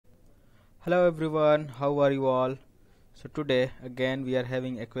Hello everyone, how are you all? So today again we are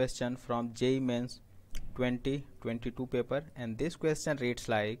having a question from JEE Mains 2022 paper, and this question reads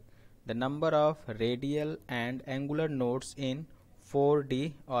like the number of radial and angular nodes in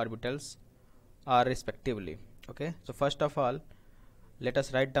 4D orbitals are respectively. Okay, so first of all let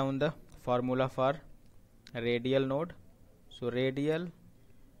us write down the formula for radial node. So radial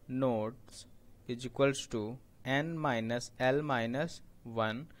nodes is equals to n minus L minus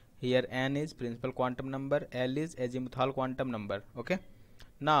 1. Here n is principal quantum number, L is azimuthal quantum number. Okay,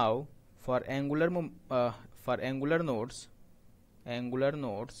 now for angular nodes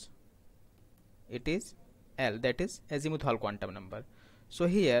it is L, that is azimuthal quantum number. So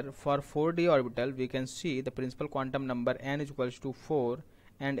here for 4D orbital we can see the principal quantum number n is equals to 4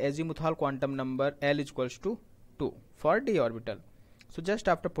 and azimuthal quantum number L is equals to 2 for D orbital. So just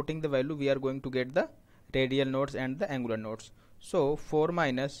after putting the value we are going to get the radial nodes and the angular nodes. So 4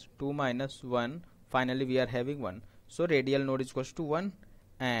 minus 2 minus 1, finally we are having 1. So radial node is equals to 1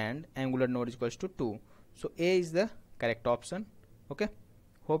 and angular node is equals to 2. So A is the correct option. Okay,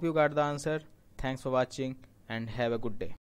 hope you got the answer. Thanks for watching and have a good day.